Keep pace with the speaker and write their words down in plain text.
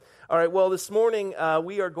All right, well, this morning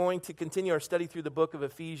we are going to continue our study through the book of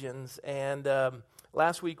Ephesians. And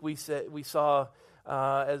last week we saw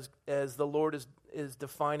as the Lord is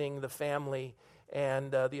defining the family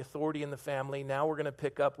and the authority in the family. Now we're going to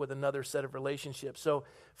pick up with another set of relationships. So,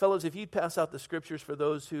 fellows, if you'd pass out the scriptures for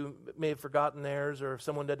those who may have forgotten theirs, or if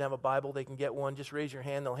someone doesn't have a Bible, they can get one. Just raise your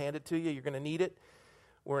hand, they'll hand it to you. You're going to need it.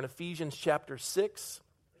 We're in Ephesians chapter 6.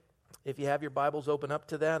 If you have your Bibles, open up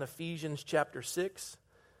to that, Ephesians chapter 6.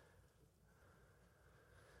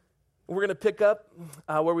 We're going to pick up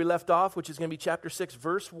where we left off, which is going to be chapter 6,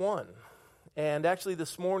 verse 1. And actually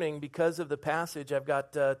this morning, because of the passage, I've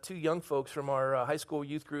got two young folks from our high school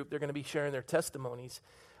youth group. They're going to be sharing their testimonies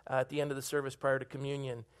at the end of the service prior to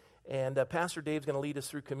communion. And Pastor Dave's going to lead us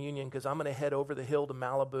through communion because I'm going to head over the hill to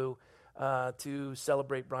Malibu to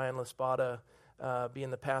celebrate Brian Laspada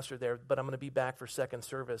being the pastor there. But I'm going to be back for second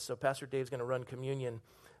service. So Pastor Dave's going to run communion.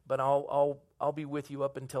 But I'll be with you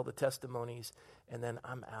up until the testimonies, and then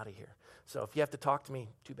I'm out of here. So if you have to talk to me,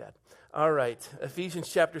 too bad. All right, Ephesians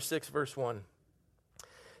chapter 6, verse 1.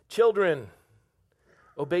 Children,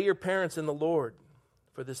 obey your parents in the Lord,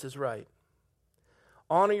 for this is right.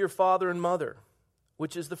 Honor your father and mother,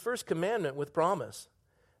 which is the first commandment with promise,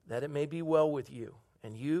 that it may be well with you,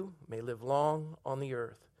 and you may live long on the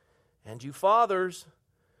earth. And you fathers,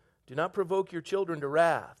 do not provoke your children to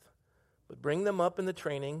wrath, but bring them up in the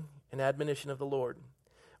training and admonition of the Lord.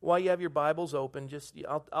 While you have your Bibles open,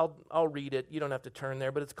 I'll read it. You don't have to turn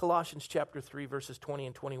there, but it's Colossians chapter 3, verses 20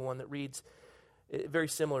 and 21 that reads, very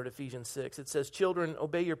similar to Ephesians 6. It says, Children,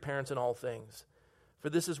 obey your parents in all things, for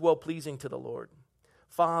this is well-pleasing to the Lord.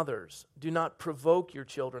 Fathers, do not provoke your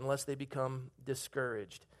children, lest they become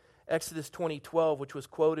discouraged. Exodus 20:12, which was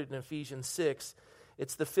quoted in Ephesians 6,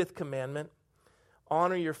 it's the fifth commandment.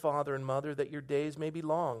 Honor your father and mother, that your days may be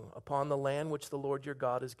long upon the land which the Lord your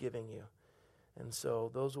God is giving you. And so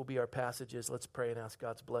those will be our passages. Let's pray and ask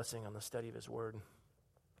God's blessing on the study of his word.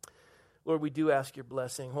 Lord, we do ask your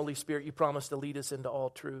blessing. Holy Spirit, you promised to lead us into all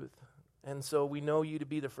truth. And so we know you to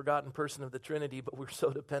be the forgotten person of the Trinity, but we're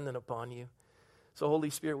so dependent upon you. So Holy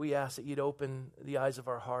Spirit, we ask that you'd open the eyes of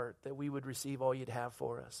our heart, that we would receive all you'd have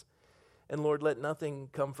for us. And Lord, let nothing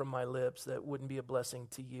come from my lips that wouldn't be a blessing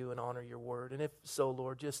to you and honor your word. And if so,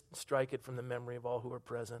 Lord, just strike it from the memory of all who are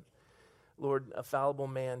present. Lord, a fallible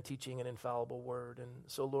man teaching an infallible word. And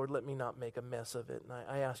so, Lord, let me not make a mess of it. And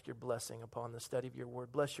I ask your blessing upon the study of your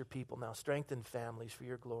word. Bless your people now. Strengthen families for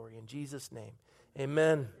your glory. In Jesus' name,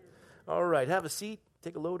 amen. All right, have a seat.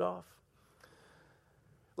 Take a load off.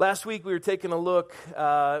 Last week we were taking a look,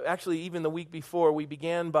 actually even the week before, we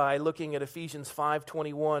began by looking at Ephesians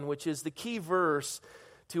 5:21, which is the key verse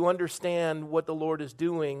to understand what the Lord is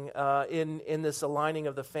doing in this aligning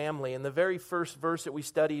of the family. And the very first verse that we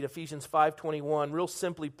studied, Ephesians 5:21, real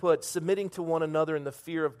simply put, submitting to one another in the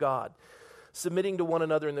fear of God. Submitting to one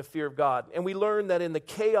another in the fear of God. And we learned that in the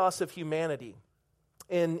chaos of humanity,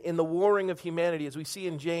 in the warring of humanity, as we see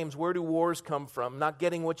in James, where do wars come from? Not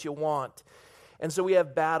getting what you want. And so we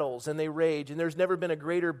have battles, and they rage. And there's never been a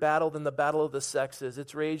greater battle than the battle of the sexes.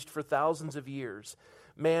 It's raged for thousands of years.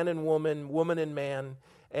 Man and woman, woman and man.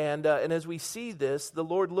 And as we see this, the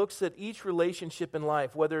Lord looks at each relationship in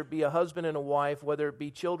life, whether it be a husband and a wife, whether it be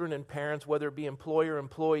children and parents, whether it be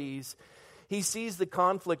employer-employees. He sees the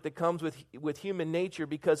conflict that comes with human nature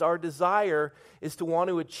because our desire is to want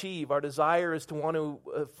to achieve. Our desire is to want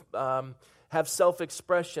to have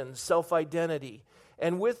self-expression, self-identity.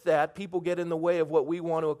 And with that, people get in the way of what we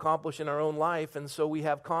want to accomplish in our own life, and so we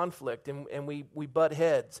have conflict, and we butt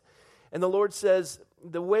heads. And the Lord says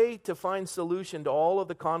the way to find solution to all of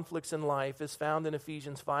the conflicts in life is found in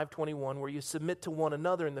Ephesians 5:21, where you submit to one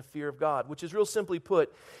another in the fear of God, which is real simply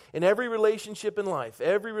put, in every relationship in life,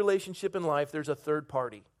 there's a third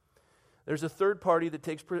party. There's a third party that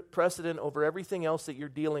takes precedent over everything else that you're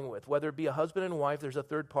dealing with. Whether it be a husband and wife, there's a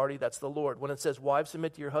third party, that's the Lord. When it says, wives,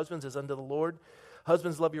 submit to your husbands as unto the Lord,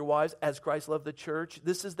 husbands, love your wives as Christ loved the church,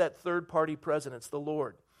 this is that third party present, it's the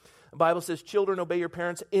Lord. The Bible says, children, obey your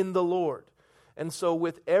parents in the Lord. And so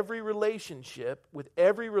with every relationship,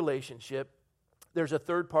 there's a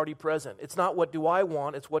third party present. It's not what do I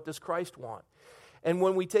want, it's what does Christ want. And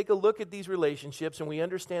when we take a look at these relationships and we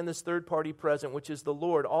understand this third party present, which is the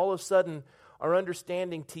Lord, all of a sudden our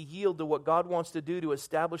understanding to yield to what God wants to do to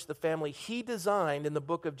establish the family He designed in the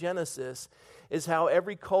book of Genesis is how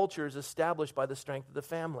every culture is established by the strength of the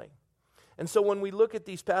family. And so when we look at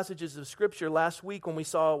these passages of Scripture, last week when we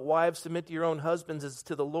saw wives submit to your own husbands as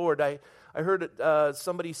to the Lord, I heard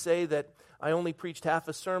somebody say that I only preached half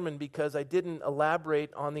a sermon because I didn't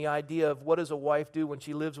elaborate on the idea of what does a wife do when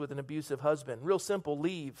she lives with an abusive husband. Real simple,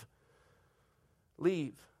 leave.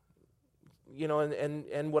 Leave.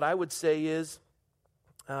 and what I would say is,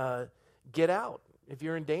 get out. If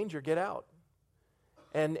you're in danger, get out.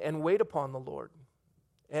 And wait upon the Lord.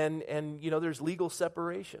 And there's legal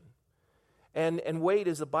separation. And wait,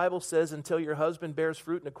 as the Bible says, until your husband bears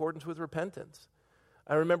fruit in accordance with repentance.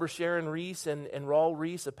 I remember Sharon Reese and Raul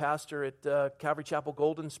Reese, a pastor at Calvary Chapel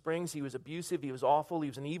Golden Springs. He was abusive. He was awful. He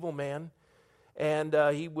was an evil man. And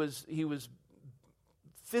he was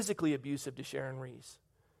physically abusive to Sharon Reese.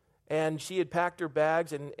 And she had packed her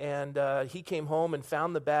bags, and he came home and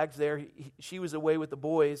found the bags there. She was away with the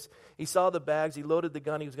boys. He saw the bags. He loaded the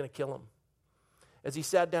gun. He was going to kill him. As he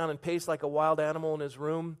sat down and paced like a wild animal in his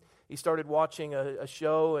room, he started watching a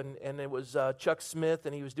show, and it was Chuck Smith,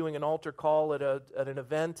 and he was doing an altar call at an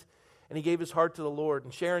event, and he gave his heart to the Lord.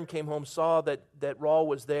 And Sharon came home, saw that Raul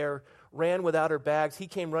was there, ran without her bags. He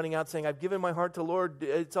came running out saying, "I've given my heart to the Lord,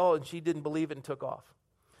 it's all," and she didn't believe it and took off.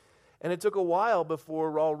 And it took a while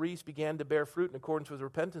before Raul Reese began to bear fruit in accordance with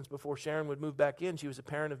repentance before Sharon would move back in. She was a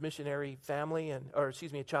parent of missionary family,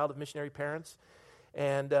 a child of missionary parents,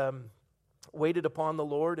 and waited upon the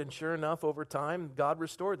Lord, and sure enough, over time, God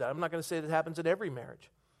restored that. I'm not going to say that happens in every marriage.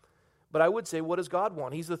 But I would say, what does God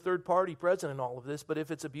want? He's the third party present in all of this, but if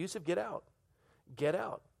it's abusive, get out. Get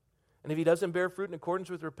out. And if he doesn't bear fruit in accordance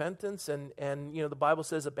with repentance, and the Bible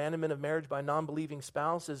says abandonment of marriage by a non-believing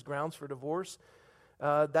spouse is grounds for divorce,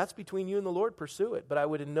 that's between you and the Lord. Pursue it. But I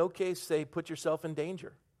would in no case say put yourself in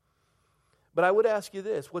danger. But I would ask you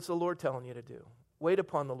this, what's the Lord telling you to do? Wait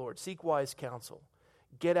upon the Lord. Seek wise counsel.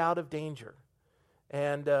 Get out of danger.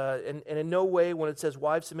 And in no way, when it says,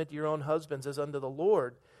 wives, submit to your own husbands as unto the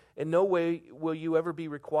Lord, in no way will you ever be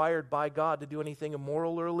required by God to do anything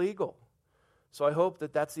immoral or illegal. So I hope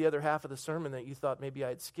that that's the other half of the sermon that you thought maybe I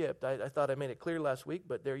had skipped. I thought I made it clear last week,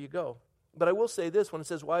 but there you go. But I will say this, when it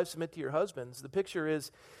says, wives, submit to your husbands, the picture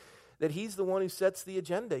is that he's the one who sets the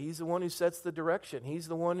agenda. He's the one who sets the direction. He's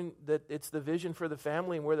the one that it's the vision for the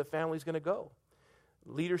family and where the family's going to go.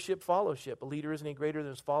 Leadership, followship. A leader isn't any greater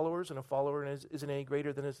than his followers, and a follower isn't any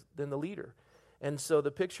greater than the leader. And so the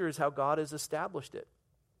picture is how God has established it.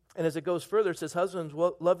 And as it goes further, it says, husbands,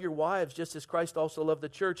 love your wives just as Christ also loved the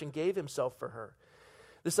church and gave himself for her.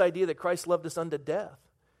 This idea that Christ loved us unto death.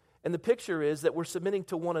 And the picture is that we're submitting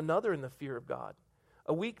to one another in the fear of God.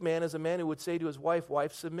 A weak man is a man who would say to his wife,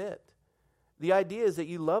 wife, submit. The idea is that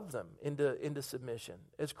you love them into submission,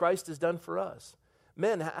 as Christ has done for us.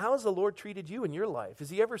 Men, how has the Lord treated you in your life? Has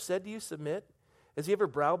he ever said to you, submit? Has he ever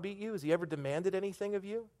browbeat you? Has he ever demanded anything of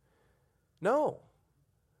you? No.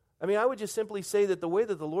 I mean, I would just simply say that the way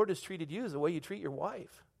that the Lord has treated you is the way you treat your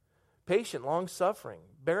wife. Patient, long-suffering,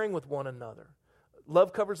 bearing with one another.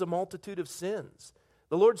 Love covers a multitude of sins.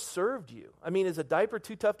 The Lord served you. I mean, is a diaper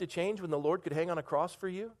too tough to change when the Lord could hang on a cross for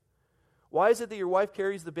you? Why is it that your wife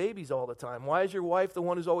carries the babies all the time? Why is your wife the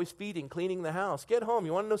one who's always feeding, cleaning the house? Get home.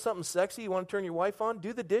 You want to know something sexy? You want to turn your wife on?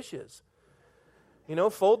 Do the dishes.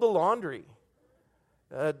 Fold the laundry.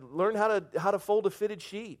 Learn how to fold a fitted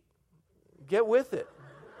sheet. Get with it.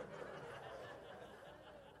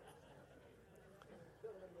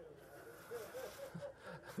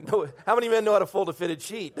 No, how many men know how to fold a fitted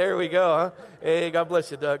sheet? There we go, huh? Hey, God bless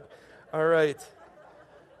you, Doug. All right.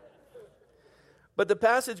 But the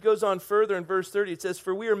passage goes on further in verse 30. It says,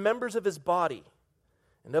 for we are members of his body,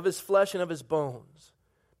 and of his flesh, and of his bones.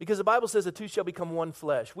 Because the Bible says the two shall become one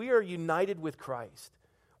flesh. We are united with Christ.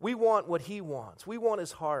 We want what he wants. We want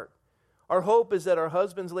his heart. Our hope is that our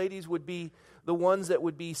husbands, ladies, would be the ones that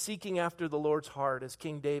would be seeking after the Lord's heart, as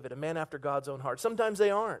King David, a man after God's own heart. Sometimes they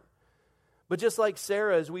aren't. But just like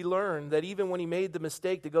Sarah, as we learn, that even when he made the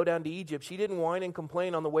mistake to go down to Egypt, she didn't whine and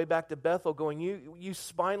complain on the way back to Bethel, going, you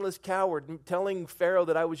spineless coward, telling Pharaoh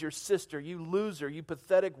that I was your sister, you loser, you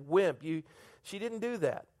pathetic wimp. She didn't do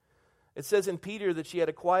that. It says in Peter that she had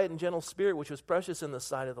a quiet and gentle spirit, which was precious in the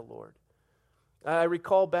sight of the Lord. I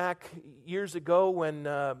recall back years ago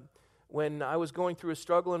when I was going through a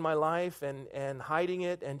struggle in my life and hiding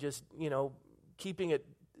it and just, keeping it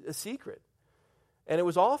a secret. And it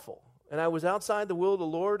was awful. And I was outside the will of the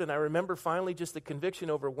Lord, and I remember finally just the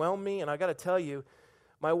conviction overwhelmed me. And I got to tell you,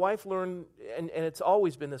 my wife learned, and it's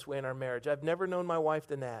always been this way in our marriage. I've never known my wife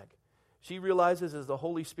to nag. She realizes as the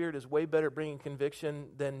Holy Spirit is way better at bringing conviction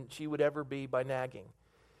than she would ever be by nagging.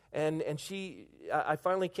 And I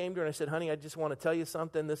finally came to her and I said, honey, I just want to tell you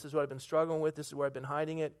something. This is what I've been struggling with. This is where I've been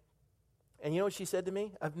hiding it. And you know what she said to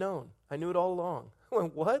me? I've known. I knew it all along. I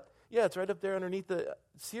went, what? Yeah, it's right up there underneath the...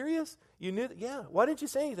 Serious? You knew that? Yeah. Why didn't you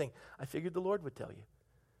say anything? I figured the Lord would tell you.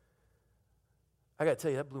 I got to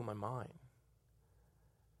tell you, that blew my mind.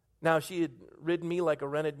 Now, she had ridden me like a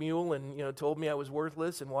rented mule and, told me I was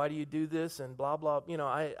worthless and why do you do this and blah, blah. Men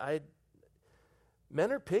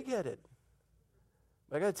are pig-headed.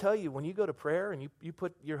 But I got to tell you, when you go to prayer and you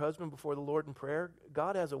put your husband before the Lord in prayer,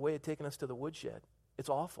 God has a way of taking us to the woodshed. It's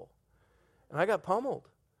awful. And I got pummeled.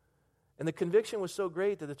 And the conviction was so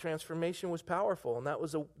great that the transformation was powerful. And that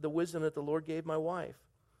was the wisdom that the Lord gave my wife.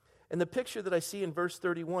 And the picture that I see in verse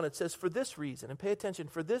 31, it says, for this reason, and pay attention,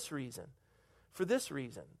 for this reason,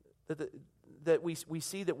 that we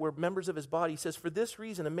see that we're members of his body. He says, for this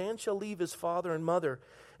reason, a man shall leave his father and mother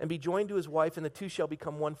and be joined to his wife, and the two shall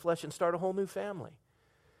become one flesh and start a whole new family.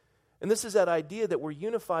 And this is that idea that we're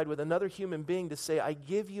unified with another human being to say, I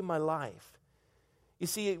give you my life. You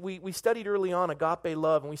see, we studied early on agape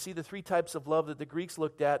love, and we see the three types of love that the Greeks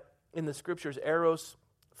looked at in the scriptures, eros,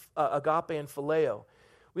 agape, and phileo.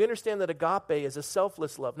 We understand that agape is a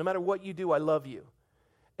selfless love. No matter what you do, I love you.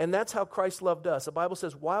 And that's how Christ loved us. The Bible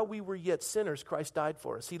says, while we were yet sinners, Christ died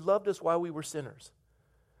for us. He loved us while we were sinners.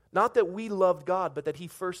 Not that we loved God, but that he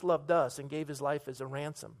first loved us and gave his life as a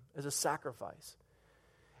ransom, as a sacrifice.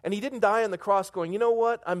 And he didn't die on the cross going, you know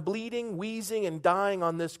what? I'm bleeding, wheezing, and dying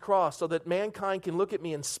on this cross so that mankind can look at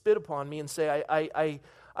me and spit upon me and say, I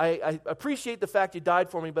appreciate the fact you died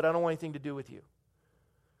for me, but I don't want anything to do with you.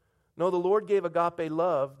 No, the Lord gave agape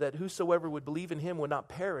love that whosoever would believe in him would not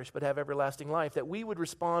perish but have everlasting life. That we would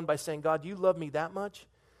respond by saying, God, you love me that much?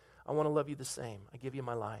 I want to love you the same. I give you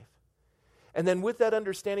my life. And then with that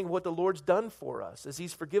understanding of what the Lord's done for us, as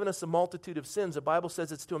he's forgiven us a multitude of sins, the Bible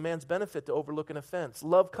says it's to a man's benefit to overlook an offense.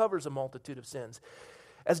 Love covers a multitude of sins.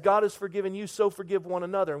 As God has forgiven you, so forgive one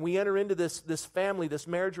another. And we enter into this family, this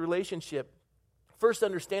marriage relationship, first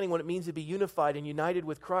understanding what it means to be unified and united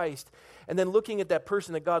with Christ, and then looking at that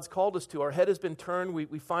person that God's called us to. Our head has been turned,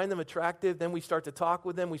 we find them attractive, then we start to talk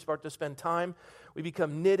with them, we start to spend time, we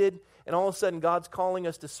become knitted, and all of a sudden God's calling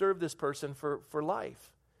us to serve this person for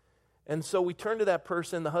life. And so we turn to that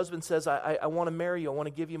person, the husband says, I want to marry you, I want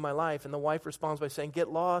to give you my life, and the wife responds by saying, get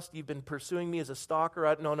lost, you've been pursuing me as a stalker.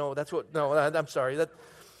 I'm sorry.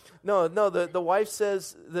 The wife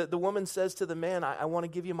says, the woman says to the man, I want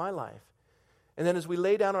to give you my life. And then as we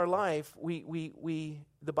lay down our life,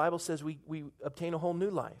 the Bible says we obtain a whole new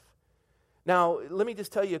life. Now, let me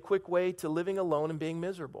just tell you a quick way to living alone and being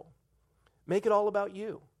miserable. Make it all about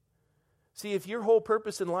you. See, if your whole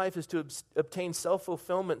purpose in life is to obtain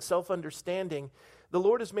self-fulfillment, self-understanding, the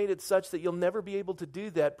Lord has made it such that you'll never be able to do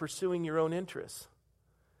that pursuing your own interests.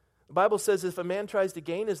 The Bible says if a man tries to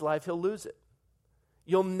gain his life, he'll lose it.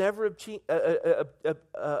 You'll never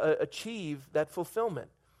achieve that fulfillment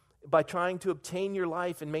by trying to obtain your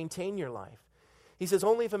life and maintain your life. He says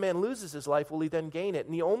only if a man loses his life will he then gain it.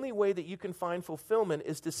 And the only way that you can find fulfillment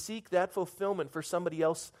is to seek that fulfillment for somebody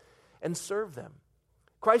else and serve them.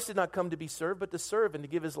 Christ did not come to be served, but to serve and to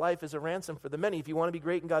give his life as a ransom for the many. If you want to be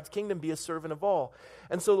great in God's kingdom, be a servant of all.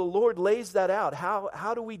 And so the Lord lays that out.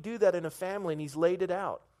 How do we do that in a family? And he's laid it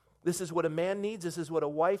out. This is what a man needs. This is what a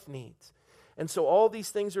wife needs. And so all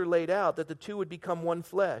these things are laid out that the two would become one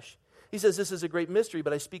flesh. He says this is a great mystery,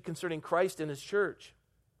 but I speak concerning Christ and his church.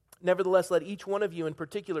 Nevertheless, let each one of you in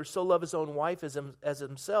particular so love his own wife as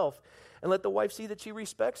himself, and let the wife see that she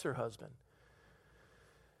respects her husband.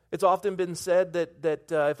 It's often been said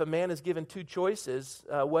that if a man is given two choices,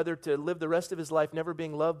 whether to live the rest of his life never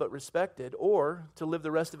being loved but respected, or to live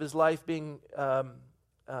the rest of his life being,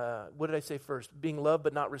 what did I say first? Being loved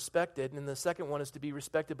but not respected, and the second one is to be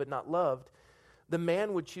respected but not loved, the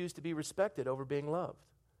man would choose to be respected over being loved.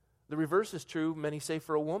 The reverse is true, many say,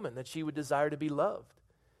 for a woman, that she would desire to be loved.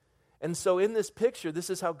 And so in this picture, this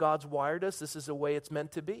is how God's wired us. This is the way it's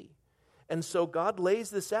meant to be. And so God lays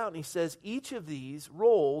this out, and he says each of these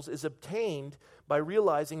roles is obtained by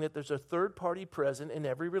realizing that there's a third party present in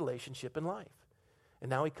every relationship in life. And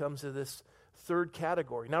now he comes to this third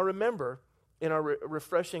category. Now remember, in our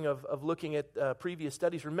refreshing of looking at previous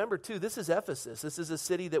studies, remember too, this is Ephesus. This is a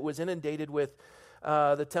city that was inundated with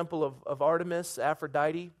the temple of Artemis,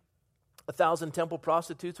 Aphrodite. 1,000 temple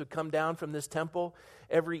prostitutes would come down from this temple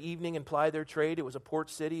every evening and ply their trade. It was a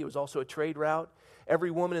port city. It was also a trade route.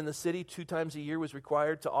 Every woman in the city 2 times a year was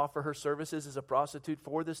required to offer her services as a prostitute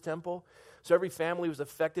for this temple. So every family was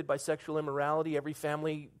affected by sexual immorality. Every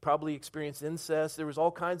family probably experienced incest. There was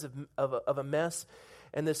all kinds of a mess.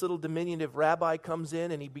 And this little diminutive rabbi comes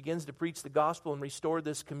in and he begins to preach the gospel and restore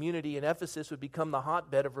this community. And Ephesus would become the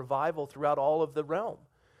hotbed of revival throughout all of the realm.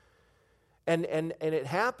 And it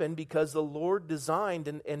happened because the Lord designed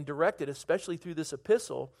and directed, especially through this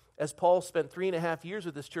epistle, as Paul spent 3.5 years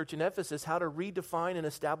with this church in Ephesus, how to redefine and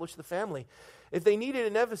establish the family. If they need it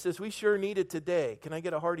in Ephesus, we sure need it today. Can I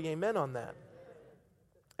get a hearty amen on that?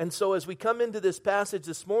 And so as we come into this passage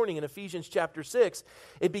this morning in Ephesians chapter 6,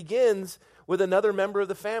 it begins with another member of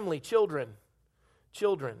the family, children.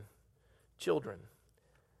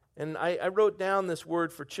 And I wrote down this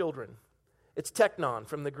word for children. It's teknon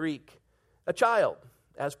from the Greek. A child,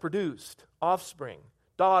 as produced, offspring,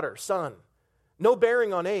 daughter, son. No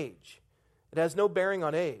bearing on age. It has no bearing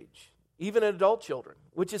on age, even in adult children,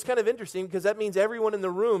 which is kind of interesting because that means everyone in the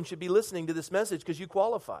room should be listening to this message because you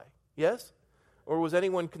qualify. Yes? Or was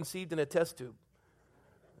anyone conceived in a test tube?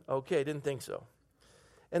 Okay, didn't think so.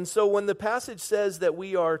 And so when the passage says that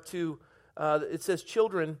we are to, it says,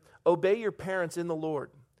 children, obey your parents in the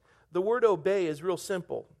Lord. The word obey is real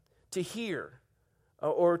simple. To hear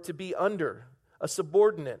or to be under, a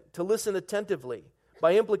subordinate, to listen attentively,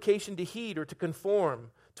 by implication to heed or to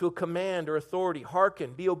conform to a command or authority,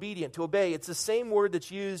 hearken, be obedient, to obey. It's the same word that's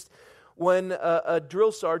used when a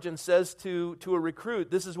drill sergeant says to a recruit,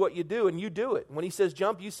 this is what you do, and you do it. When he says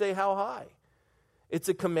jump, you say how high. It's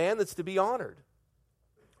a command that's to be honored.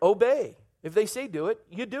 Obey. If they say do it,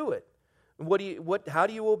 you do it. How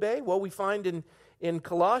do you obey? Well, we find in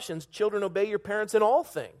Colossians, children, obey your parents in all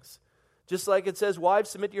things. Just like it says, wives,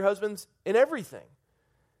 submit to your husbands in everything.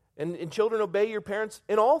 And children, obey your parents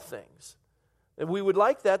in all things. And we would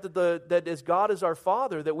like that as God is our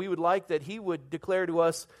Father, that we would like that He would declare to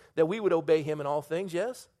us that we would obey Him in all things,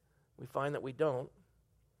 yes? We find that we don't.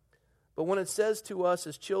 But when it says to us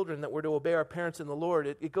as children that we're to obey our parents in the Lord,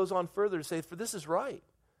 it goes on further to say, for this is right.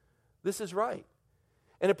 This is right.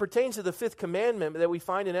 And it pertains to the fifth commandment that we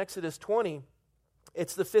find in Exodus 20.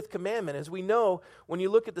 It's the fifth commandment. As we know, when you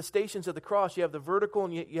look at the stations of the cross, you have the vertical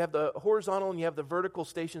and you have the horizontal and you have the vertical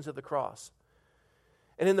stations of the cross.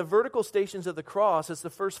 And in the vertical stations of the cross, it's the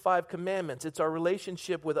first 5 commandments. It's our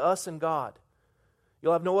relationship with us and God.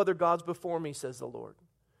 You'll have no other gods before me, says the Lord.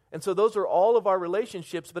 And so those are all of our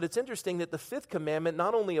relationships, but it's interesting that the fifth commandment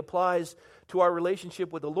not only applies to our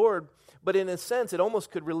relationship with the Lord, but in a sense, it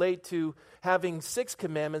almost could relate to having 6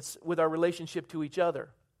 commandments with our relationship to each other.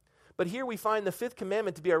 But here we find the fifth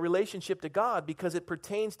commandment to be our relationship to God because it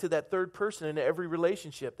pertains to that third person in every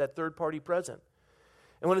relationship, that third party present.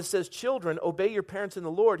 And when it says, children, obey your parents in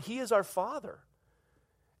the Lord, He is our Father.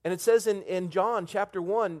 And it says in John chapter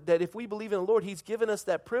 1 that if we believe in the Lord, He's given us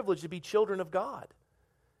that privilege to be children of God.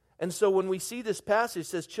 And so when we see this passage, it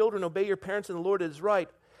says, children, obey your parents in the Lord, it is right.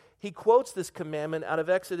 He quotes this commandment out of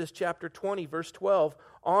Exodus chapter 20, verse 12,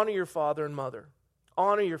 honor your father and mother.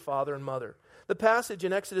 Honor your father and mother. The passage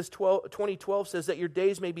in Exodus 20:12 says that your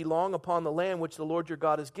days may be long upon the land which the Lord your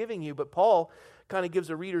God is giving you. But Paul kind of gives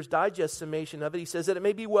a Reader's Digest summation of it. He says that it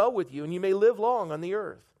may be well with you and you may live long on the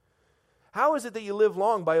earth. How is it that you live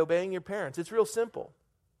long? By obeying your parents. It's real simple.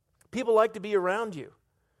 People like to be around you.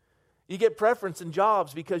 You get preference in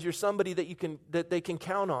jobs because you're somebody that they can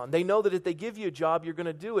count on. They know that if they give you a job, you're going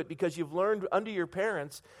to do it because you've learned under your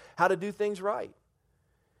parents how to do things right.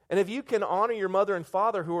 And if you can honor your mother and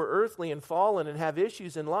father who are earthly and fallen and have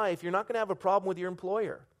issues in life, you're not going to have a problem with your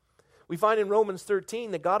employer. We find in Romans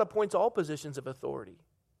 13 that God appoints all positions of authority.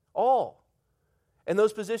 All. And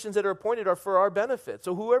those positions that are appointed are for our benefit.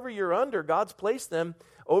 So whoever you're under, God's placed them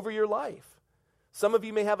over your life. Some of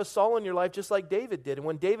you may have a Saul in your life just like David did. And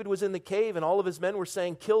when David was in the cave and all of his men were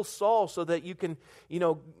saying, kill Saul so that you can,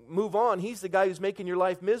 move on. He's the guy who's making your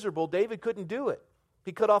life miserable. David couldn't do it.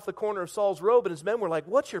 He cut off the corner of Saul's robe and his men were like,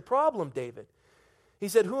 what's your problem, David? He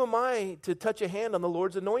said, who am I to touch a hand on the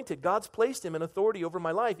Lord's anointed? God's placed him in authority over my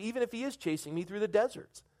life, even if he is chasing me through the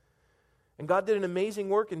deserts. And God did an amazing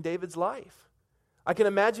work in David's life. I can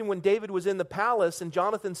imagine when David was in the palace and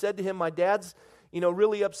Jonathan said to him, my dad's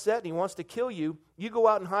really upset and he wants to kill you. You go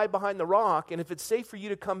out and hide behind the rock, and if it's safe for you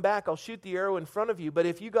to come back, I'll shoot the arrow in front of you. But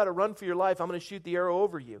if you got to run for your life, I'm going to shoot the arrow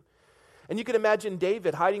over you. And you can imagine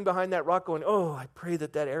David hiding behind that rock going, oh, I pray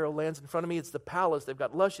that arrow lands in front of me. It's the palace. They've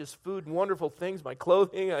got luscious food and wonderful things, my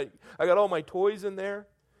clothing. I got all my toys in there.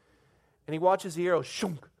 And he watches the arrow,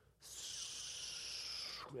 shunk,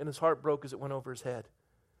 and his heart broke as it went over his head.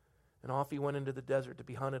 And off he went into the desert to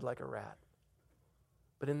be hunted like a rat.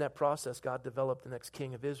 But in that process, God developed the next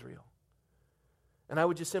king of Israel. And I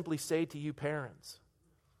would just simply say to you parents,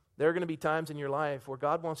 there are going to be times in your life where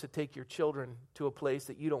God wants to take your children to a place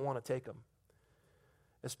that you don't want to take them.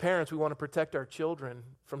 As parents, we want to protect our children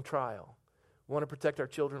from trial. We want to protect our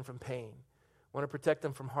children from pain. We want to protect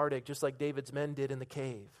them from heartache, just like David's men did in the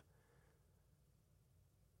cave.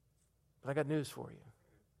 But I got news for you.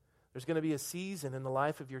 There's going to be a season in the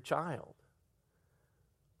life of your child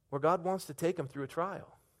where God wants to take them through a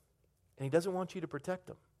trial. And He doesn't want you to protect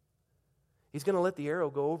them. He's going to let the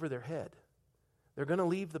arrow go over their head. They're going to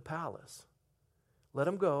leave the palace. Let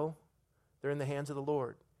them go. They're in the hands of the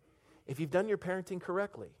Lord. If you've done your parenting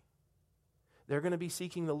correctly, they're going to be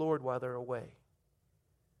seeking the Lord while they're away.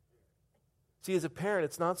 See, as a parent,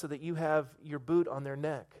 it's not so that you have your boot on their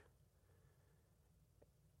neck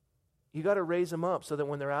You got to raise them up so that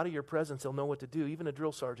when they're out of your presence, they'll know what to do. Even a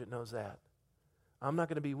drill sergeant knows that. I'm not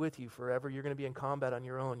going to be with you forever. You're going to be in combat on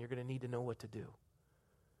your own. You're going to need to know what to do.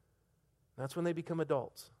 That's when they become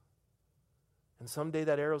adults. And someday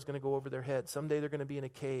that arrow is going to go over their head. Someday they're going to be in a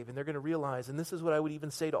cave, and they're going to realize, and this is what I would even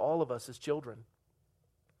say to all of us as children,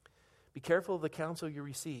 be careful of the counsel you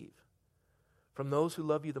receive from those who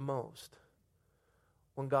love you the most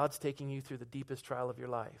when God's taking you through the deepest trial of your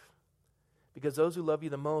life. Because those who love you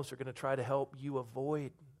the most are going to try to help you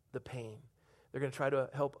avoid the pain. They're going to try to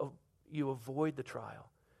help you avoid the trial.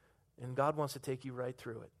 And God wants to take you right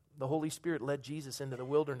through it. The Holy Spirit led Jesus into the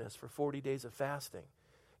wilderness for 40 days of fasting.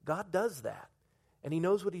 God does that. And He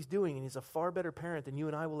knows what He's doing, and He's a far better parent than you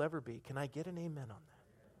and I will ever be. Can I get an amen on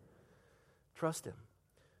that? Trust Him.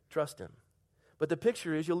 Trust Him. But the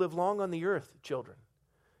picture is you'll live long on the earth, children.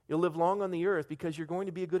 You'll live long on the earth because you're going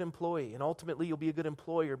to be a good employee, and ultimately you'll be a good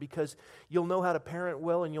employer because you'll know how to parent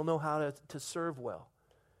well and you'll know how to serve well.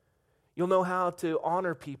 You'll know how to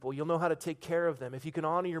honor people. You'll know how to take care of them. If you can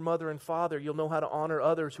honor your mother and father, you'll know how to honor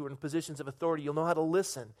others who are in positions of authority. You'll know how to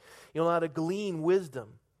listen. You'll know how to glean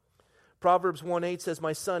wisdom. Proverbs 1:8 says,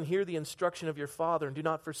 "My son, hear the instruction of your father and do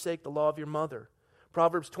not forsake the law of your mother."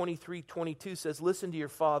 Proverbs 23:22 says, "Listen to your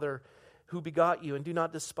father who begot you and do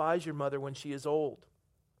not despise your mother when she is old."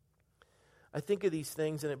 I think of these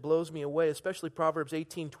things and it blows me away, especially Proverbs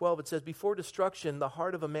 18:12. It says, "Before destruction, the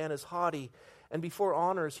heart of a man is haughty, and before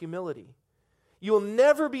honor is humility." You'll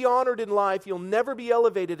never be honored in life, you'll never be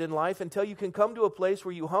elevated in life until you can come to a place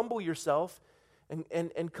where you humble yourself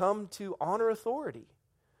and come to honor authority.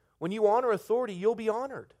 When you honor authority, you'll be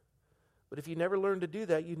honored. But if you never learn to do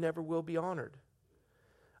that, you never will be honored.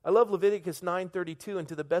 I love Leviticus 9:32, and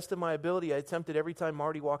to the best of my ability, I attempt it every time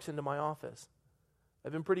Marty walks into my office.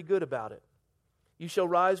 I've been pretty good about it. "You shall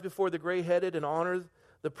rise before the gray-headed and honor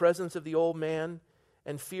the presence of the old man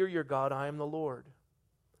and fear your God, I am the Lord.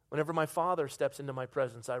 Whenever my father steps into my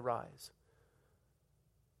presence, I rise."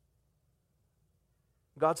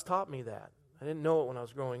 God's taught me that. I didn't know it when I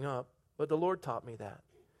was growing up, but the Lord taught me that.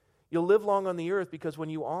 You'll live long on the earth because when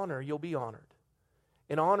you honor, you'll be honored.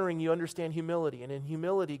 In honoring, you understand humility, and in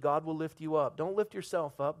humility, God will lift you up. Don't lift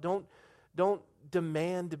yourself up. Don't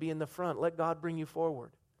demand to be in the front. Let God bring you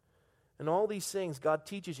forward. And all these things God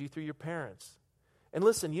teaches you through your parents. And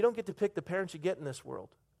listen, you don't get to pick the parents you get in this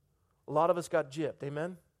world. A lot of us got gypped,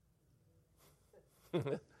 amen?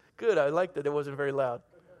 Good, I liked it. It wasn't very loud.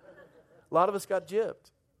 A lot of us got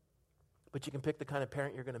gypped. But you can pick the kind of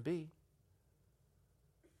parent you're going to be.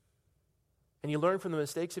 And you learn from the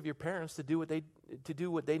mistakes of your parents to do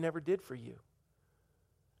what they never did for you.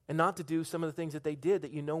 And not to do some of the things that they did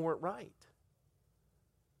that you know weren't right.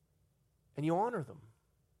 And you honor them.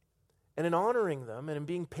 And in honoring them and in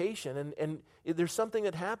being patient, and there's something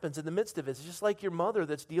that happens in the midst of it. It's just like your mother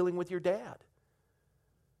that's dealing with your dad.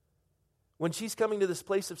 When she's coming to this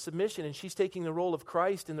place of submission and she's taking the role of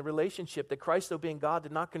Christ in the relationship, that Christ, though being God,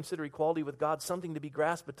 did not consider equality with God something to be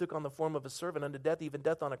grasped, but took on the form of a servant unto death, even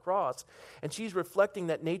death on a cross. And she's reflecting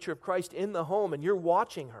that nature of Christ in the home, and you're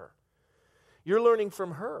watching her. You're learning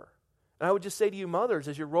from her. And I would just say to you mothers,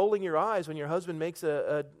 as you're rolling your eyes when your husband makes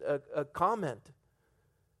a comment,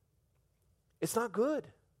 it's not good.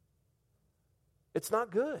 It's not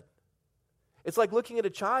good. It's like looking at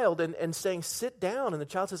a child and saying, "Sit down," and the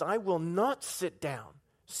child says, "I will not sit down.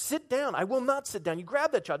 Sit down. I will not sit down." You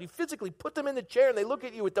grab that child, you physically put them in the chair, and they look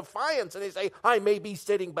at you with defiance, and they say, "I may be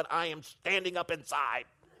sitting, but I am standing up inside."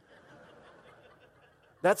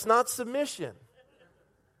 That's not submission.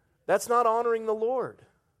 That's not honoring the Lord.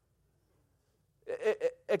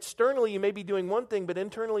 Externally, you may be doing one thing, but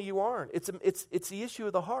internally you aren't. It's the issue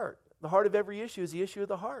of the heart. The heart of every issue is the issue of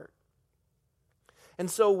the heart. And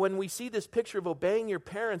so when we see this picture of obeying your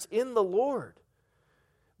parents in the Lord,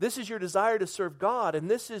 this is your desire to serve God, and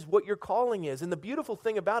this is what your calling is. And the beautiful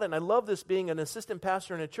thing about it, and I love this being an assistant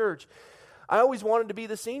pastor in a church, I always wanted to be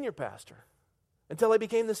the senior pastor until I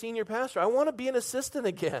became the senior pastor. I want to be an assistant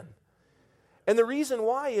again. And the reason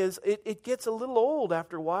why is it gets a little old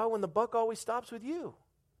after a while when the buck always stops with you.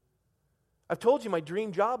 I've told you my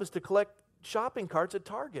dream job is to collect shopping carts at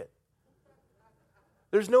Target.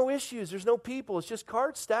 There's no issues. There's no people. It's just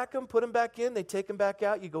carts, stack them, put them back in. They take them back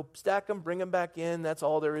out. You go stack them, bring them back in. That's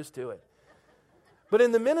all there is to it. But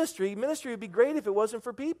in the ministry would be great if it wasn't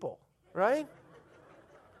for people, right?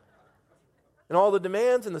 And all the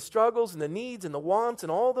demands and the struggles and the needs and the wants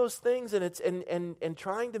and all those things, and it's and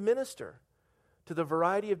trying to minister to the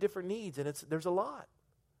variety of different needs. And there's a lot.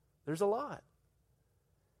 There's a lot.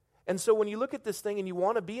 And so when you look at this thing and you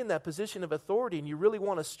want to be in that position of authority and you really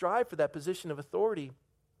want to strive for that position of authority,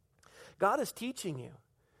 God is teaching you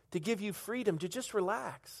to give you freedom to just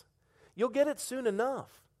relax. You'll get it soon enough.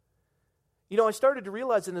 You know, I started to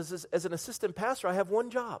realize that as an assistant pastor, I have one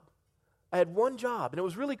job. I had one job, and it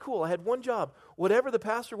was really cool. I had one job. Whatever the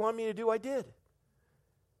pastor wanted me to do, I did.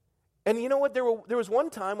 And you know what? There was one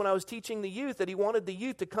time when I was teaching the youth that he wanted the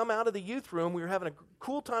youth to come out of the youth room. We were having a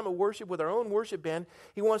cool time of worship with our own worship band.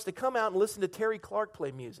 He wants to come out and listen to Terry Clark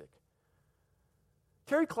play music.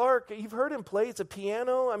 Terry Clark, you've heard him play. It's a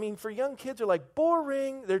piano. I mean, for young kids, they're like,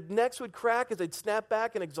 boring. Their necks would crack as they'd snap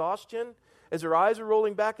back in exhaustion, as their eyes are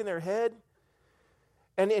rolling back in their head.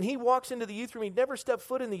 And he walks into the youth room. He'd never stepped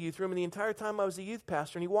foot in the youth room in the entire time I was a youth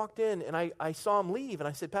pastor. And he walked in, and I saw him leave. And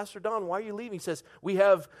I said, Pastor Don, why are you leaving? He says, we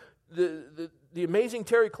have the amazing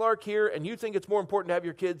Terry Clark here, and you think it's more important to have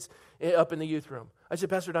your kids up in the youth room. I said,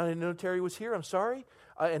 Pastor Don, I didn't know Terry was here. I'm sorry.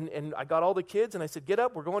 And I got all the kids, and I said, get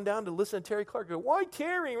up. We're going down to listen to Terry Clark. I go, why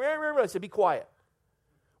Terry? I said, be quiet.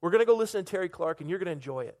 We're going to go listen to Terry Clark, and you're going to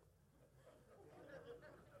enjoy it.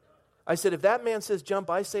 I said, if that man says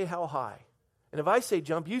jump, I say how high. And if I say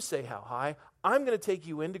jump, you say how high. I'm going to take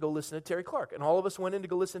you in to go listen to Terry Clark. And all of us went in to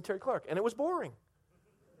go listen to Terry Clark. And it was boring.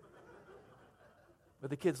 But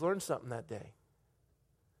the kids learned something that day.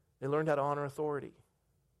 They learned how to honor authority.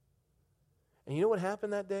 And you know what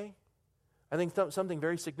happened that day? I think something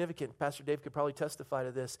very significant. Pastor Dave could probably testify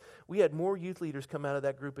to this. We had more youth leaders come out of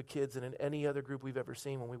that group of kids than in any other group we've ever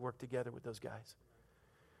seen when we worked together with those guys.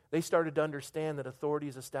 They started to understand that authority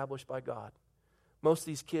is established by God. Most of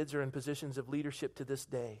these kids are in positions of leadership to this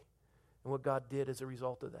day, and what God did as a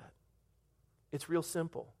result of that. It's real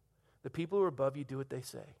simple. The people who are above you do what they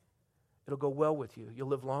say. It'll go well with you. You'll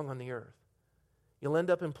live long on the earth. You'll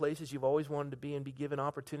end up in places you've always wanted to be and be given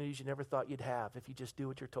opportunities you never thought you'd have if you just do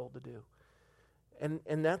what you're told to do.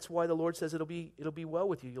 And that's why the Lord says it'll be well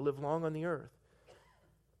with you. You'll live long on the earth.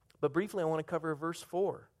 But briefly, I want to cover verse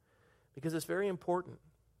 4 because it's very important.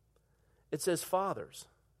 It says, fathers,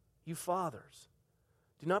 you fathers,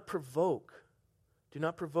 do not provoke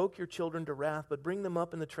your children to wrath, but bring them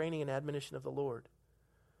up in the training and admonition of the Lord.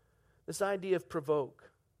 This idea of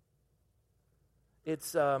provoke,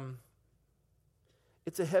 it's a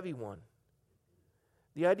heavy one.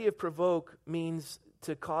 The idea of provoke means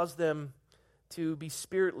to cause them to be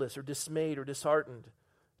spiritless or dismayed or disheartened,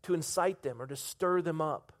 to incite them or to stir them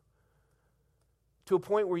up to a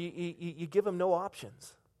point where you give them no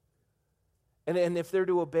options. And if they're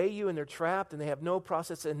to obey you and they're trapped and they have no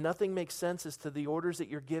process and nothing makes sense as to the orders that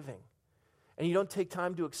you're giving, and you don't take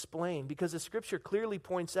time to explain, because the Scripture clearly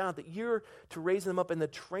points out that you're to raise them up in the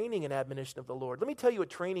training and admonition of the Lord. Let me tell you what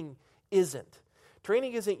training isn't.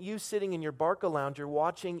 Training isn't you sitting in your Barca-lounger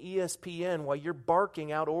watching ESPN while you're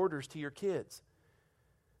barking out orders to your kids.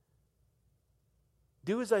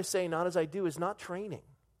 Do as I say, not as I do is not training.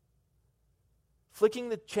 Flicking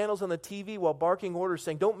the channels on the TV while barking orders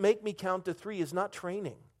saying, don't make me count to 3 is not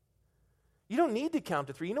training. You don't need to count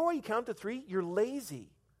to 3. You know why you count to 3? You're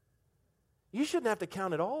lazy. You shouldn't have to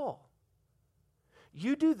count at all.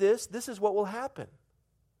 You do this is what will happen.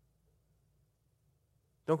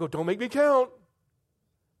 Don't go, don't make me count.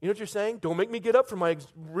 You know what you're saying? Don't make me get up from my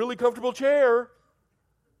really comfortable chair.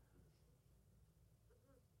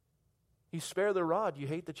 You spare the rod, you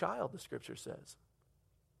hate the child, the Scripture says.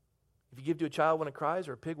 If you give to a child when it cries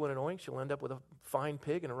or a pig when it oinks, you'll end up with a fine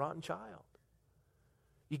pig and a rotten child.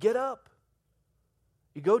 You get up.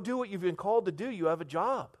 You go do what you've been called to do. You have a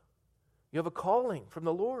job. You have a calling from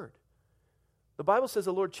the Lord. The Bible says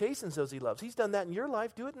the Lord chastens those He loves. He's done that in your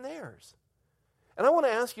life. Do it in theirs. And I want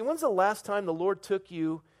to ask you, when's the last time the Lord took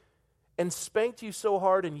you and spanked you so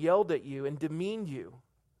hard and yelled at you and demeaned you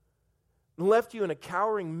and left you in a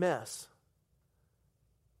cowering mess?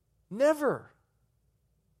 Never.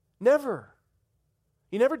 Never.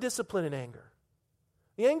 You never discipline in anger.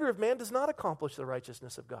 The anger of man does not accomplish the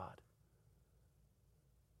righteousness of God.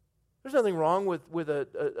 There's nothing wrong with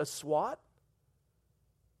a swat.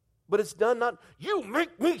 But it's done not, you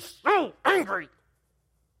make me so angry.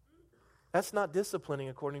 That's not disciplining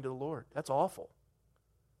according to the Lord. That's awful.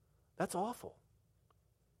 That's awful.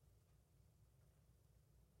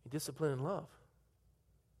 You discipline in love.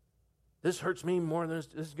 This hurts me more than this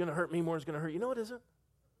is going to hurt me more than it's going to hurt you. No, it isn't.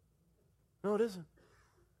 No, it isn't.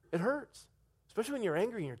 It hurts. Especially when you're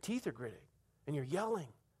angry and your teeth are gritting and you're yelling.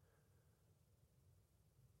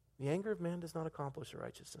 The anger of man does not accomplish the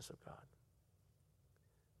righteousness of God.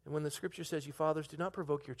 And when the Scripture says, you fathers, do not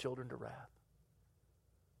provoke your children to wrath.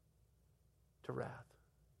 To wrath.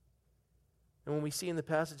 And when we see in the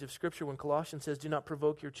passage of Scripture when Colossians says, do not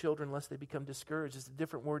provoke your children lest they become discouraged, it's a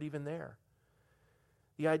different word even there.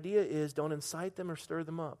 The idea is don't incite them or stir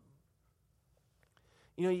them up.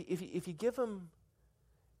 You know, if you give them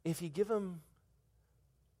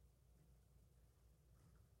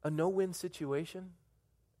a no-win situation,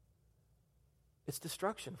 it's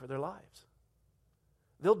destruction for their lives.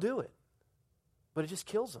 They'll do it, but it just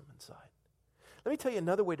kills them inside. Let me tell you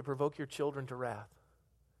another way to provoke your children to wrath.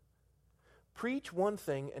 Preach one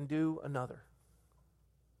thing and do another.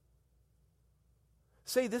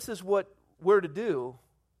 Say this is what we're to do,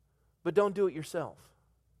 but don't do it yourself.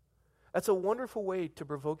 That's a wonderful way to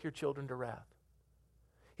provoke your children to wrath.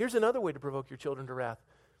 Here's another way to provoke your children to wrath.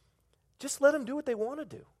 Just let them do what they want to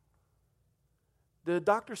do. The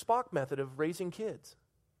Dr. Spock method of raising kids.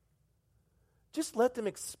 Just let them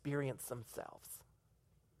experience themselves.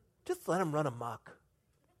 Just let them run amok.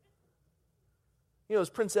 You know, it was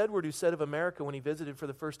Prince Edward who said of America when he visited for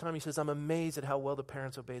the first time, he says, I'm amazed at how well the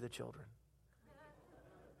parents obey the children.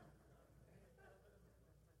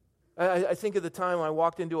 I think of the time I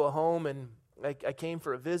walked into a home and I came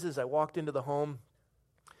for a visit. As I walked into the home,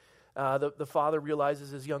 the father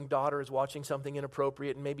realizes his young daughter is watching something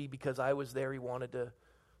inappropriate, and maybe because I was there, he wanted to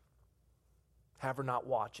have her not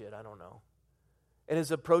watch it. I don't know. And his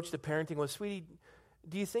approach to parenting was, sweetie,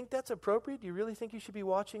 do you think that's appropriate? Do you really think you should be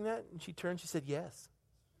watching that? And she turned, she said, yes.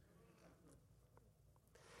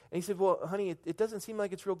 And he said, well, honey, it doesn't seem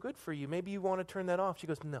like it's real good for you. Maybe you want to turn that off. She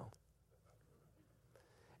goes, no.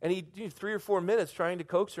 And he did 3 or 4 minutes trying to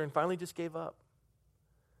coax her and finally just gave up.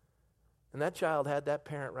 And that child had that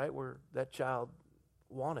parent right where that child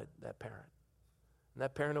wanted that parent. And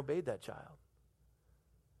that parent obeyed that child.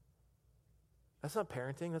 That's not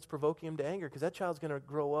parenting. That's provoking him to anger because that child's going to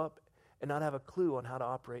grow up and not have a clue on how to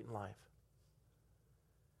operate in life.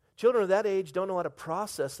 Children of that age don't know how to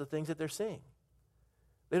process the things that they're seeing.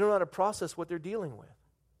 They don't know how to process what they're dealing with.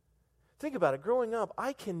 Think about it. Growing up,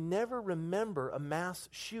 I can never remember a mass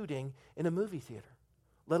shooting in a movie theater,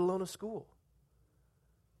 let alone a school.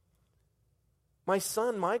 My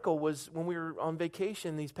son, Michael, was, when we were on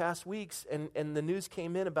vacation these past weeks, and the news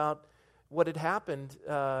came in about what had happened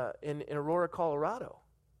in Aurora, Colorado.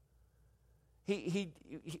 He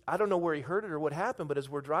I don't know where he heard it or what happened, but as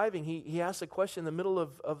we're driving, he asked a question in the middle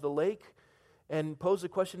of the lake and posed a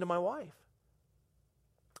question to my wife.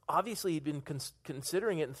 Obviously, he'd been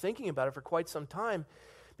considering it and thinking about it for quite some time,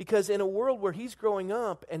 because in a world where he's growing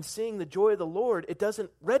up and seeing the joy of the Lord, it doesn't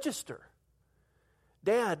register.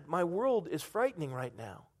 Dad, my world is frightening right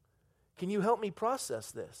now. Can you help me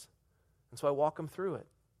process this? And so I walk him through it.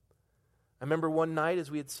 I remember one night as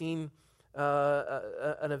we had seen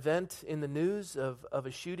an event in the news of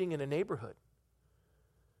a shooting in a neighborhood.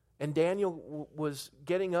 And Daniel was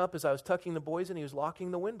getting up as I was tucking the boys in. He was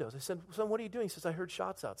locking the windows. I said, son, what are you doing? He says, I heard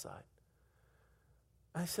shots outside.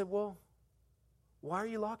 I said, well, why are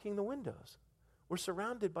you locking the windows? We're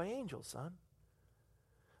surrounded by angels, son.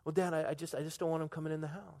 Well, Dad, I just don't want them coming in the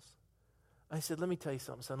house. I said, let me tell you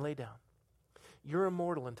something, son. Lay down. You're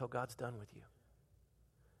immortal until God's done with you.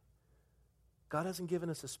 God hasn't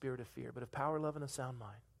given us a spirit of fear, but of power, love, and a sound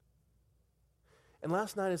mind. And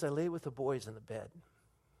last night as I lay with the boys in the bed,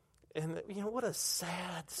 and you know, what a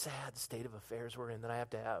sad, sad state of affairs we're in that I have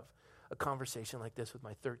to have a conversation like this with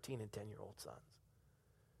my 13 and 10-year-old sons.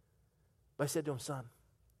 But I said to him, son,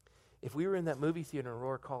 if we were in that movie theater in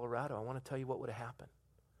Aurora, Colorado, I want to tell you what would have happened.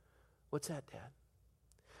 What's that, Dad?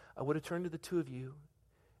 I would have turned to the two of you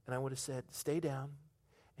and I would have said, stay down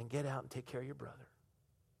and get out and take care of your brother.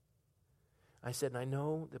 I said, and I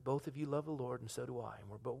know that both of you love the Lord, and so do I, and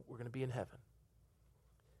we're going to be in heaven.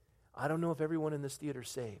 I don't know if everyone in this theater is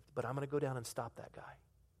saved, but I'm going to go down and stop that guy.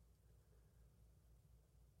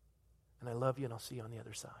 And I love you, and I'll see you on the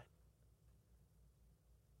other side.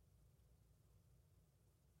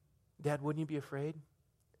 Dad, wouldn't you be afraid?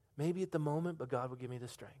 Maybe at the moment, but God will give me the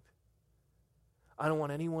strength. I don't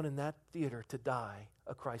want anyone in that theater to die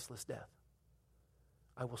a Christless death.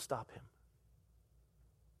 I will stop him.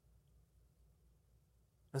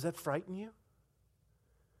 Does that frighten you?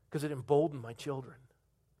 Because it emboldened my children.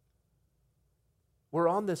 We're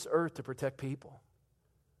on this earth to protect people.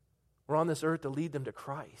 We're on this earth to lead them to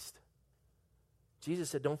Christ. Jesus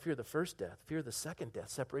said, don't fear the first death, fear the second death,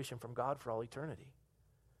 separation from God for all eternity.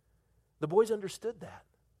 The boys understood that.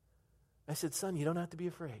 I said, son, you don't have to be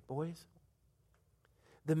afraid, boys.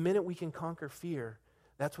 The minute we can conquer fear,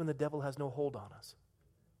 that's when the devil has no hold on us.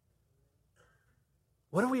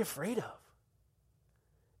 What are we afraid of?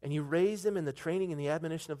 And you raise them in the training and the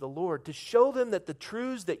admonition of the Lord to show them that the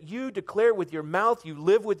truths that you declare with your mouth, you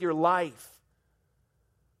live with your life.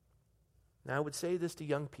 Now, I would say this to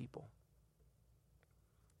young people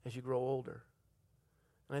as you grow older.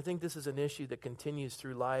 And I think this is an issue that continues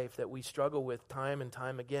through life that we struggle with time and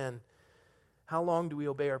time again. How long do we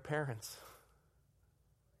obey our parents?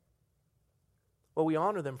 Well, we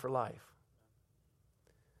honor them for life.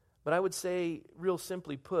 But I would say, real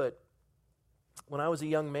simply put, when I was a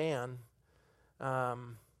young man,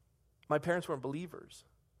 my parents weren't believers.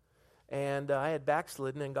 And I had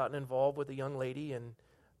backslidden and gotten involved with a young lady, and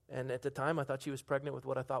at the time I thought she was pregnant with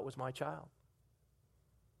what I thought was my child.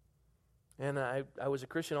 And I was a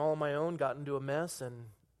Christian all on my own, got into a mess, and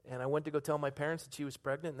I went to go tell my parents that she was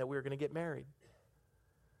pregnant and that we were going to get married.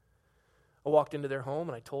 I walked into their home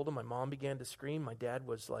and I told them. My mom began to scream. My dad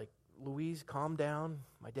was like, "Louise, calm down."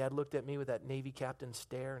 My dad looked at me with that Navy captain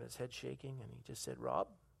stare and his head shaking, and he just said, "Rob,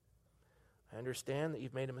 I understand that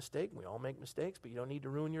you've made a mistake. We all make mistakes, but you don't need to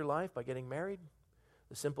ruin your life by getting married.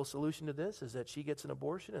 The simple solution to this is that she gets an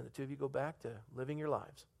abortion and the two of you go back to living your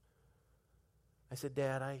lives." I said,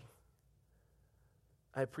 "Dad, I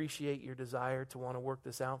appreciate your desire to want to work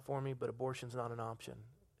this out for me, but abortion's not an option.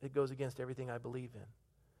 It goes against everything I believe in."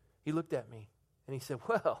 He looked at me and he said,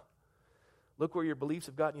 "Well, look where your beliefs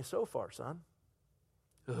have gotten you so far, son."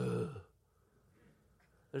 Ugh.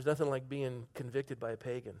 There's nothing like being convicted by a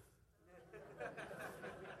pagan.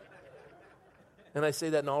 And I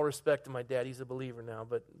say that in all respect to my dad. He's a believer now,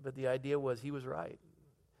 but the idea was he was right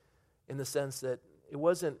in the sense that it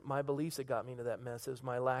wasn't my beliefs that got me into that mess. It was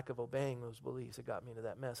my lack of obeying those beliefs that got me into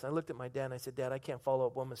that mess. And I looked at my dad and I said, "Dad, I can't follow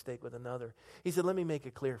up one mistake with another." He said, "Let me make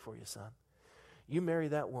it clear for you, son. You marry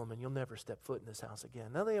that woman, you'll never step foot in this house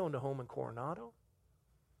again." Now, they owned a home in Coronado,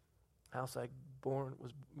 house I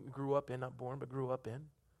grew up in,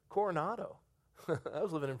 Coronado. I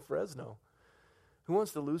was living in Fresno. Who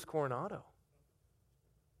wants to lose Coronado?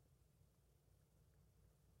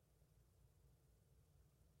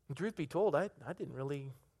 And truth be told, I didn't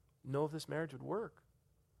really know if this marriage would work.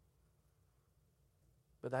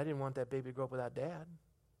 But I didn't want that baby to grow up without dad.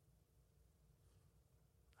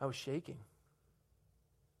 I was shaking.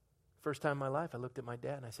 First time in my life, I looked at my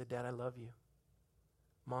dad and I said, "Dad, I love you.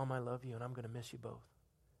 Mom, I love you, and I'm going to miss you both."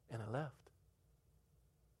 And I left.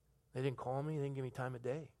 They didn't call me. They didn't give me time of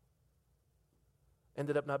day.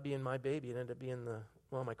 Ended up not being my baby. It ended up being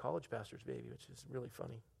my college pastor's baby, which is really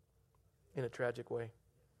funny in a tragic way.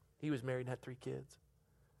 He was married and had 3 kids.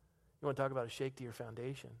 You want to talk about a shake to your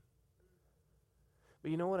foundation.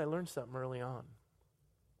 But you know what? I learned something early on.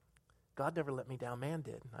 God never let me down. Man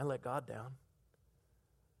did. I let God down.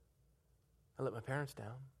 I let my parents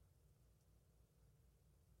down.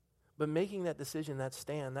 But making that decision, that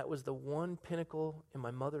stand, that was the one pinnacle in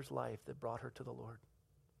my mother's life that brought her to the Lord.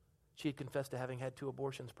 She had confessed to having had 2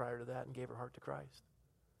 abortions prior to that and gave her heart to Christ.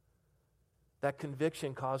 That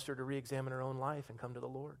conviction caused her to re-examine her own life and come to the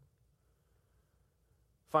Lord.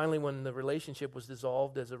 Finally, when the relationship was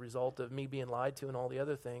dissolved as a result of me being lied to and all the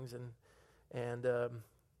other things, and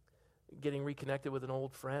getting reconnected with an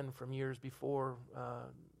old friend from years before,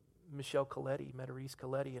 Michelle Coletti, Maurice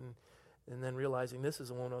Coletti, and then realizing this is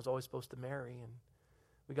the one I was always supposed to marry, and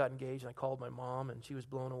we got engaged, and I called my mom, and she was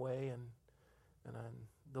blown away, and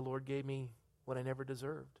the Lord gave me what I never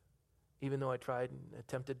deserved, even though I tried and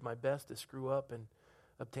attempted my best to screw up and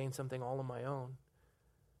obtain something all on my own.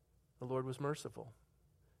 The Lord was merciful.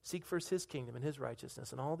 Seek first His kingdom and His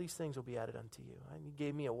righteousness, and all these things will be added unto you. And He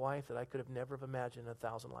gave me a wife that I could have never have imagined in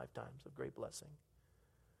 1,000 lifetimes of great blessing.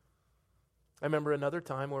 I remember another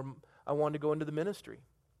time where I wanted to go into the ministry,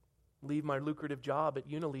 leave my lucrative job at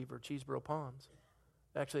Unilever, Cheeseboro Ponds.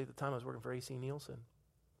 Actually, at the time I was working for AC Nielsen.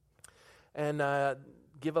 And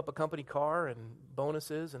give up a company car and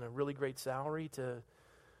bonuses and a really great salary to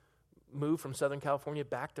move from Southern California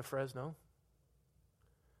back to Fresno,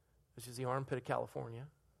 which is the armpit of California.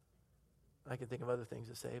 I can think of other things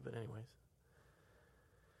to say, but anyways.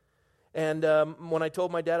 And when I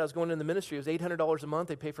told my dad I was going into the ministry, it was $800 a month.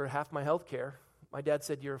 They pay for half my health care. My dad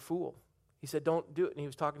said, "You're a fool." He said, "Don't do it." And he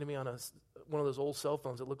was talking to me on one of those old cell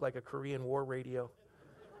phones that looked like a Korean War radio.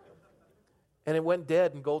 And it went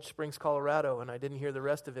dead in Gulch Springs, Colorado, and I didn't hear the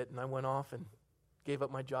rest of it, and I went off and gave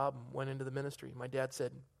up my job and went into the ministry. My dad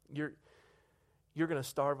said, You're going to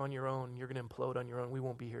starve on your own. You're going to implode on your own. We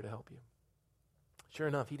won't be here to help you." Sure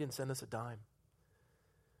enough, he didn't send us a dime.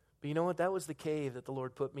 But you know what? That was the cave that the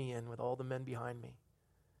Lord put me in with all the men behind me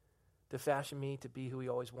to fashion me to be who He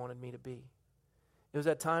always wanted me to be. It was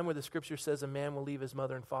that time where the Scripture says a man will leave his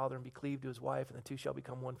mother and father and be cleaved to his wife, and the two shall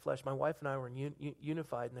become one flesh. My wife and I were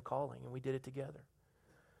unified in the calling, and we did it together.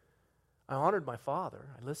 I honored my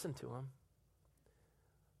father. I listened to him.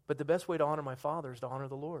 But the best way to honor my father is to honor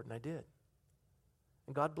the Lord, and I did.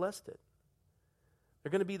 And God blessed it. There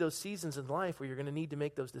are going to be those seasons in life where you're going to need to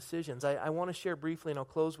make those decisions. I want to share briefly, and I'll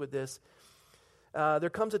close with this. There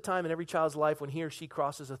comes a time in every child's life when he or she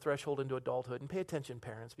crosses a threshold into adulthood. And pay attention,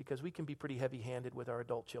 parents, because we can be pretty heavy-handed with our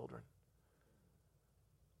adult children.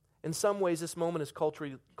 In some ways, this moment is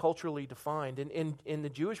culturally defined. In the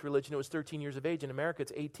Jewish religion, it was 13 years of age. In America,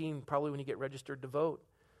 it's 18, probably when you get registered to vote.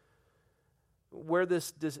 Where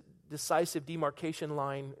this decisive demarcation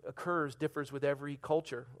line occurs differs with every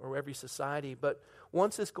culture or every society. But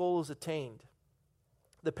once this goal is attained,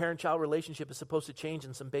 the parent-child relationship is supposed to change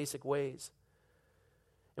in some basic ways.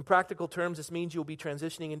 In practical terms, this means you'll be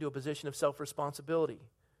transitioning into a position of self-responsibility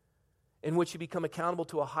in which you become accountable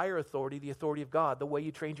to a higher authority, the authority of God, the way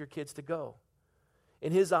you trained your kids to go.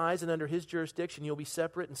 In His eyes and under His jurisdiction, you'll be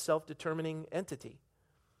separate and self-determining entity.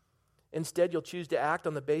 Instead, you'll choose to act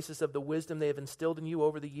on the basis of the wisdom they have instilled in you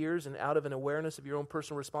over the years and out of an awareness of your own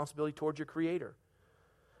personal responsibility towards your Creator.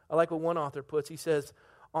 I like what one author puts. He says,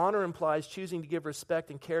 honor implies choosing to give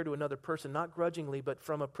respect and care to another person, not grudgingly, but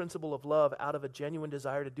from a principle of love out of a genuine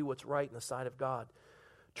desire to do what's right in the sight of God.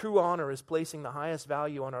 True honor is placing the highest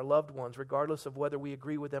value on our loved ones, regardless of whether we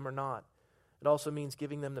agree with them or not. It also means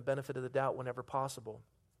giving them the benefit of the doubt whenever possible.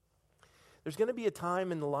 There's going to be a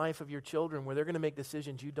time in the life of your children where they're going to make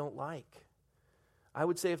decisions you don't like. I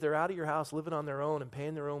would say if they're out of your house living on their own and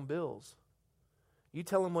paying their own bills, you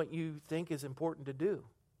tell them what you think is important to do,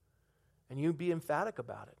 and you be emphatic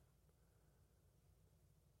about it.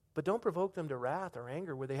 But don't provoke them to wrath or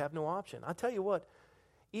anger where they have no option. I'll tell you what,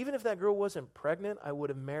 even if that girl wasn't pregnant, I would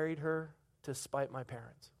have married her to spite my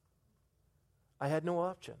parents. I had no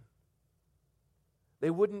option. They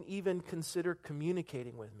wouldn't even consider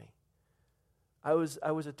communicating with me. I was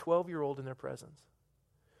a 12-year-old in their presence.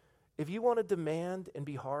 If you want to demand and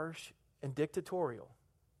be harsh and dictatorial,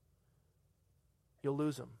 you'll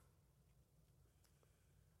lose them.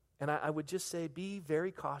 And I would just say be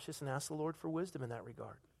very cautious and ask the Lord for wisdom in that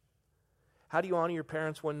regard. How do you honor your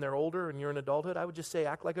parents when they're older and you're in adulthood? I would just say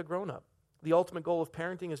act like a grown-up. The ultimate goal of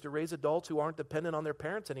parenting is to raise adults who aren't dependent on their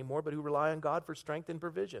parents anymore, but who rely on God for strength and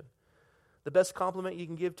provision. The best compliment you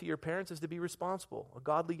can give to your parents is to be responsible, a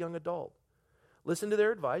godly young adult. Listen to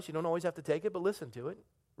their advice. You don't always have to take it, but listen to it.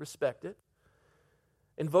 Respect it.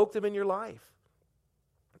 Invoke them in your life.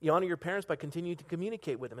 You honor your parents by continuing to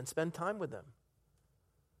communicate with them and spend time with them.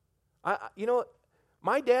 You know what?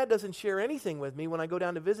 My dad doesn't share anything with me when I go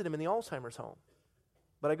down to visit him in the Alzheimer's home.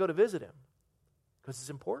 But I go to visit him because it's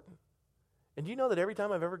important. And do you know that every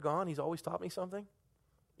time I've ever gone, he's always taught me something?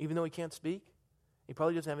 Even though he can't speak? He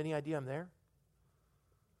probably doesn't have any idea I'm there.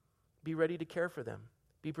 Be ready to care for them.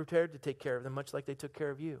 Be prepared to take care of them, much like they took care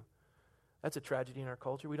of you. That's a tragedy in our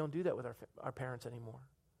culture. We don't do that with our parents anymore.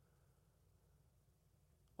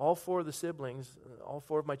 All four of the siblings, all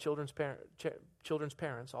four of my children's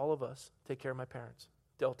parents, all of us take care of my parents.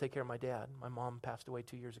 They'll take care of my dad. My mom passed away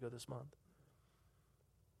 2 years ago this month.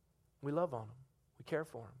 We love on him. We care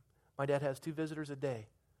for him. My dad has 2 visitors a day.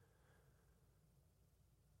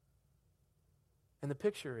 And the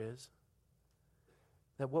picture is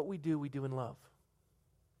that what we do in love.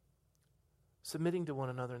 Submitting to one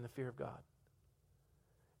another in the fear of God.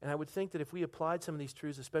 And I would think that if we applied some of these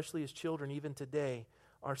truths, especially as children, even today,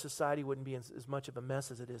 our society wouldn't be as much of a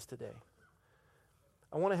mess as it is today.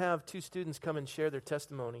 I want to have 2 students come and share their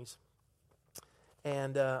testimonies.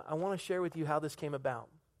 And I want to share with you how this came about,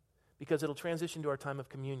 because it'll transition to our time of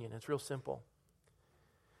communion. It's real simple.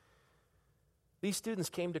 These students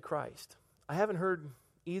came to Christ. I haven't heard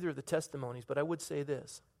either of the testimonies, but I would say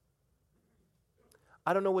this.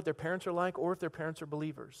 I don't know what their parents are like or if their parents are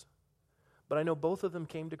believers, but I know both of them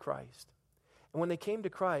came to Christ. And when they came to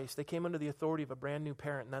Christ, they came under the authority of a brand new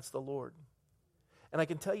parent, and that's the Lord. And I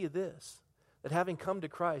can tell you this, that having come to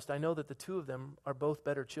Christ, I know that the 2 of them are both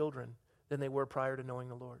better children than they were prior to knowing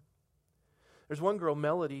the Lord. There's one girl,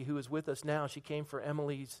 Melody, who is with us now. She came for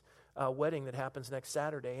Emily's wedding that happens next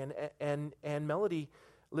Saturday. And Melody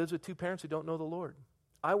lives with 2 parents who don't know the Lord.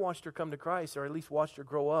 I watched her come to Christ, or at least watched her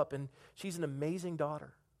grow up, and she's an amazing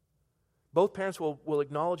daughter. Both parents will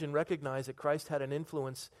acknowledge and recognize that Christ had an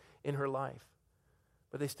influence in her life,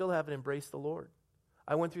 but they still haven't embraced the Lord.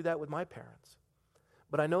 I went through that with my parents.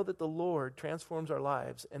 But I know that the Lord transforms our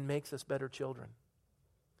lives and makes us better children.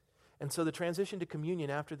 And so the transition to communion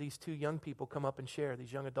after these 2 young people come up and share,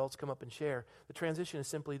 these young adults come up and share, the transition is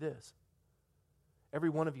simply this. Every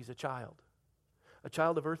one of you is a child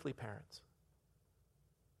of earthly parents.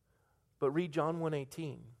 But read John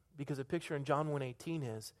 1:18, because a picture in John 1:18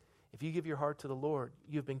 is, if you give your heart to the Lord,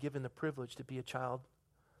 you've been given the privilege to be a child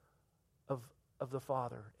of the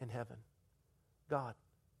Father in heaven, God.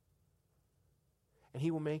 And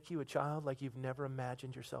He will make you a child like you've never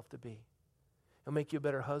imagined yourself to be. He'll make you a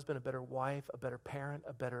better husband, a better wife, a better parent,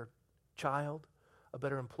 a better child, a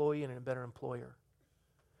better employee, and a better employer.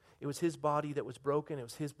 It was His body that was broken. It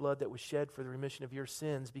was His blood that was shed for the remission of your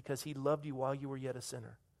sins because He loved you while you were yet a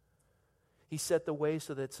sinner. He set the way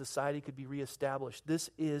so that society could be reestablished. This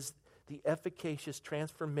is the efficacious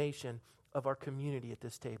transformation of our community at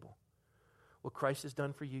this table. What Christ has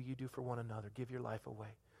done for you, you do for one another. Give your life away.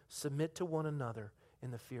 Submit to one another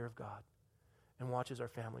in the fear of God. And watch as our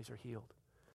families are healed.